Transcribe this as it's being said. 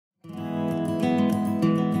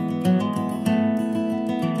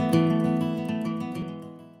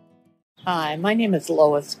Hi, my name is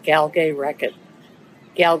Lois Galgay Reckitt.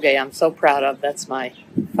 Galgay, I'm so proud of. That's my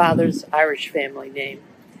father's Irish family name.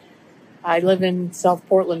 I live in South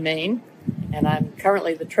Portland, Maine, and I'm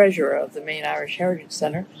currently the treasurer of the Maine Irish Heritage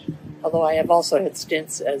Center, although I have also had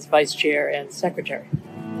stints as vice chair and secretary.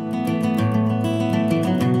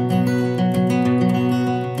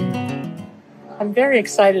 I'm very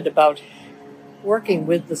excited about working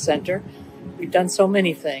with the center. We've done so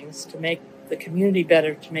many things to make the community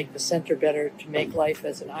better, to make the center better, to make life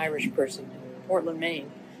as an Irish person in Portland,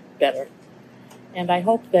 Maine better. And I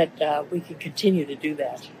hope that we can continue to do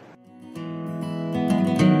that.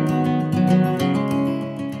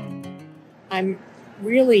 I'm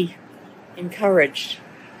really encouraged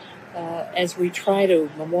as we try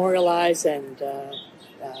to memorialize and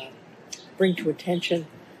bring to attention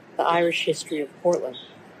the Irish history of Portland.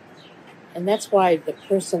 And that's why the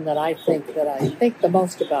person that I think the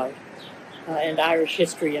most about in Irish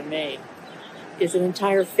history in Maine is an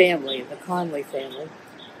entire family, the Conley family.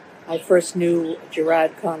 I first knew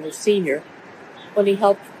Gerard Conley Sr. when he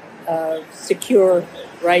helped secure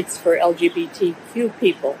rights for LGBTQ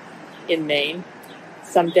people in Maine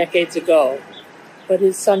some decades ago. But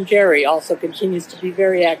his son Jerry also continues to be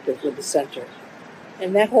very active with the center.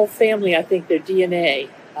 And that whole family, I think their DNA,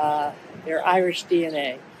 their Irish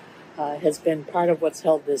DNA, has been part of what's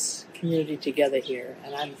held this community together here,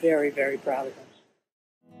 and I'm very, very proud of them.